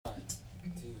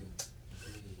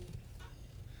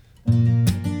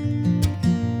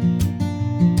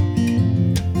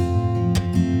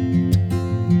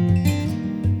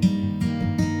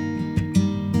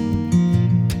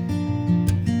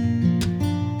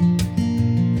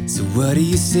What do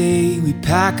you say we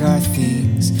pack our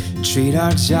things, trade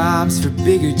our jobs for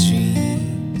bigger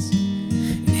dreams,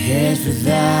 and head for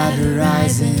that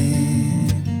horizon,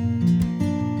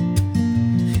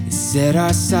 and set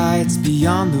our sights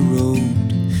beyond the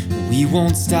road? We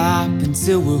won't stop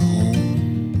until we're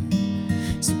home,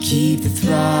 so keep the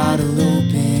throttle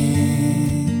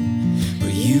open, or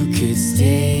you could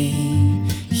stay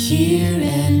here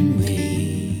and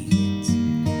wait,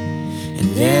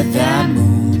 and let that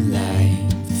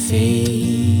moonlight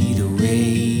fade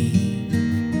away.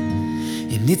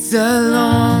 And it's a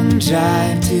long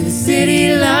drive to the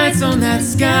city lights on that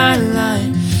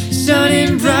skyline,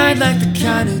 shining bright like the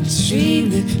kind of dream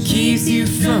that keeps you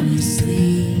from your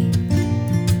sleep.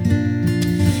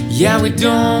 Yeah, we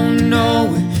don't know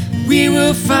what we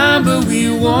will find, but we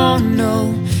won't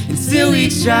know until we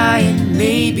try, and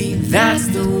maybe that's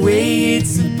the way it's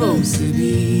supposed to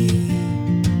be.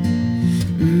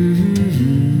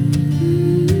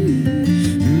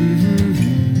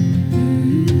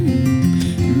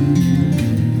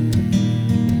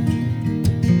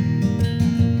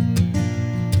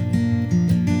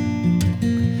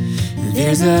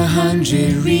 There's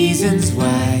 100 reasons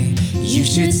why you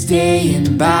should stay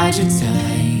and bide your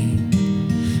time,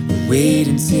 or wait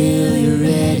until you're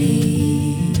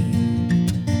ready.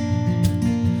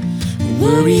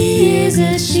 Worry is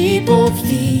a cheap old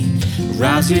thief,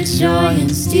 robs your joy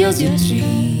and steals your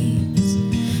dreams,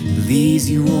 leaves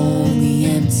you only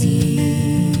empty.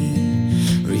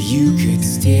 Or you could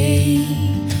stay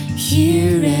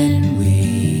here and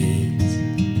wait,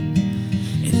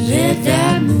 and let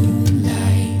that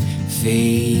moonlight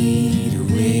fade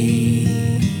away.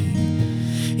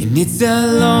 And it's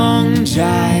a long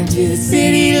drive to the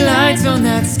city lights on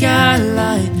that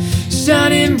skyline,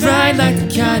 shining bright like the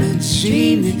kind of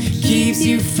dream that keeps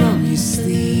you from your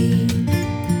sleep.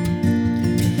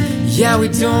 Yeah, we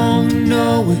don't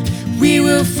know what we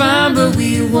will find, but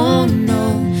we won't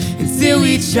know until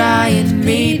we try, and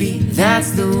maybe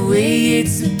that's the way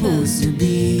it's supposed to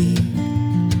be.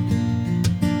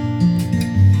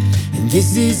 And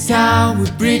this is how we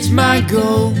bridge my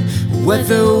goal. What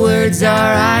the words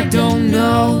are, I don't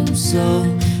know, so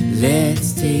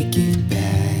let's take it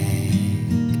back.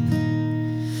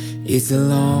 It's a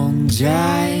long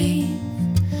drive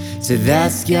to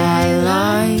that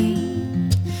skyline,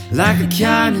 like a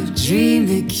kind of dream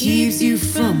that keeps you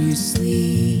from your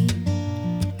sleep.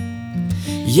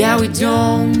 Yeah, we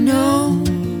don't know,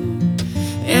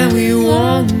 and we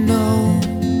won't know,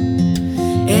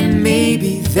 and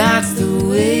maybe that's the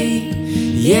way.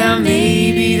 Yeah,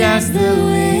 maybe that's the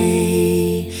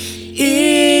way.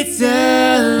 It's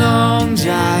a long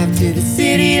drive to the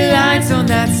city lights on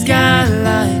that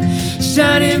skyline,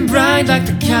 shining bright like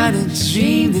the kind of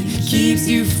dream that keeps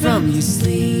you from your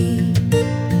sleep.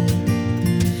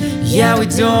 Yeah, we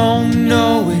don't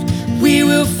know what we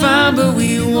will find, but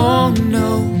we won't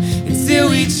know until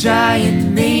we try,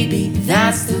 and maybe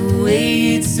that's the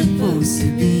way it's supposed to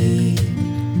be.